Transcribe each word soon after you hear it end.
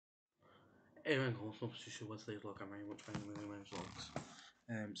Everyone calls from Sushi Wesley vlog. I'm very much finding really my vlogs.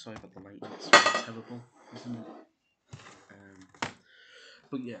 Sorry about the lighting, it's terrible, isn't it?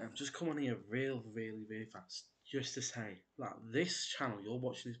 But yeah, I'm just coming here really fast just to say that this channel you're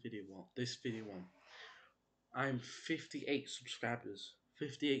watching this video on, I'm 58 subscribers.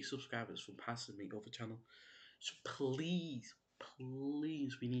 58 subscribers from passing me over channel. So please,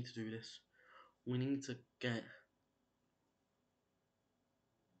 we need to do this. We need to get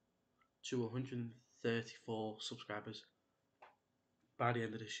to 134 subscribers by the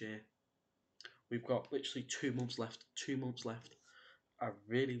end of this year. We've got literally 2 months left. 2 months left. I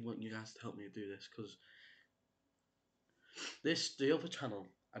really want you guys to help me do this because the other channel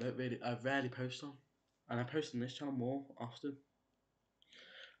I rarely post on, and I post on this channel more often.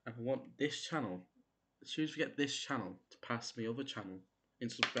 And I want this channel, as soon as we get this channel to pass my other channel in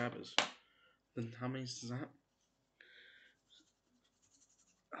subscribers, then how many is that?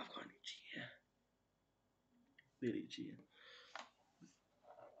 I've got an itchy ear. Really itchy ear.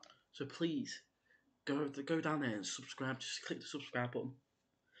 So please go down there and subscribe. Just click the subscribe button.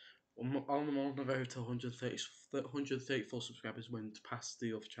 I'm on the road to 134 subscribers when to pass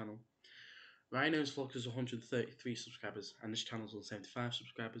the other channel. Rhino's vlog is 133 subscribers, and this channel's on 75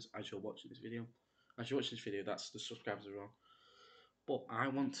 subscribers. As you're watching this video, that's the subscribers are on. But I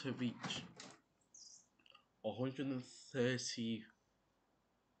want to reach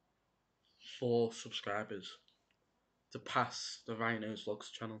 134 subscribers to pass the Rhino's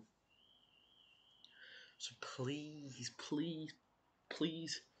vlogs channel. So please, put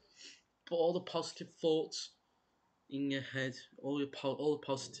all the positive thoughts in your head, all the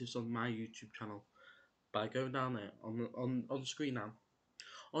positives on my YouTube channel by going down there on the screen now.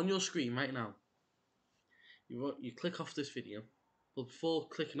 On your screen right now, you click off this video, but before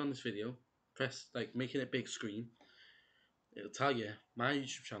clicking on this video, press making it big screen. It'll tell you my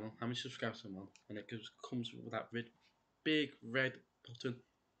YouTube channel, how many subscribers I'm on, and it comes with that big red button.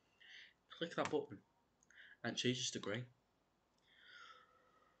 Click that button, and it changes to grey.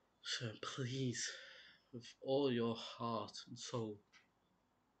 So please, with all your heart and soul,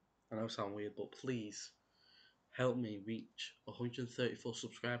 I know it sounds weird, but please help me reach 134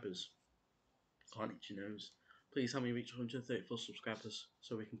 subscribers. Can't itch your nose. Please help me reach 134 subscribers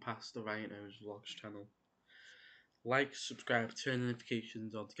so we can pass the Ryan Owens Vlogs channel. Like, subscribe, turn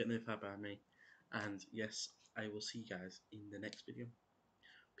notifications on to get notified by me. And yes, I will see you guys in the next video.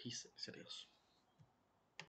 Peace, adios.